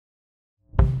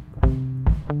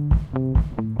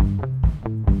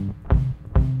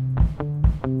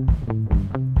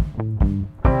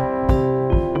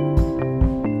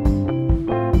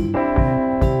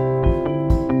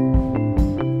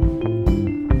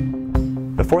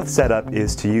fourth setup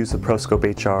is to use the ProScope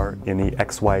HR in the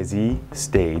XYZ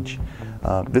stage.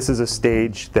 This is a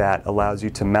stage that allows you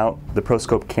to mount the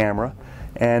ProScope camera,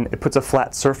 and it puts a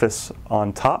flat surface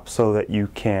on top so that you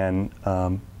can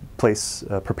place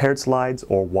prepared slides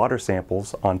or water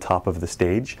samples on top of the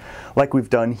stage, like we've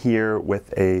done here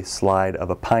with a slide of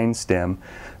a pine stem.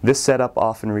 This setup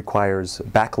often requires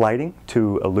backlighting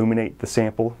to illuminate the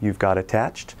sample you've got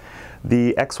attached.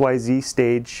 The XYZ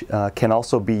stage can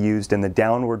also be used in the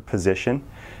downward position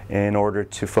in order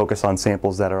to focus on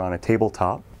samples that are on a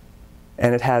tabletop.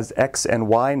 And it has X and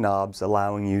Y knobs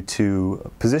allowing you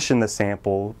to position the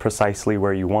sample precisely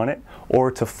where you want it,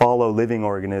 or to follow living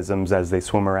organisms as they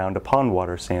swim around a pond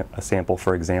water sample,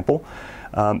 for example.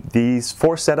 These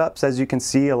four setups, as you can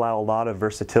see, allow a lot of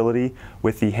versatility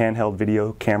with the handheld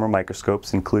video camera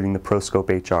microscopes, including the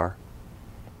ProScope HR.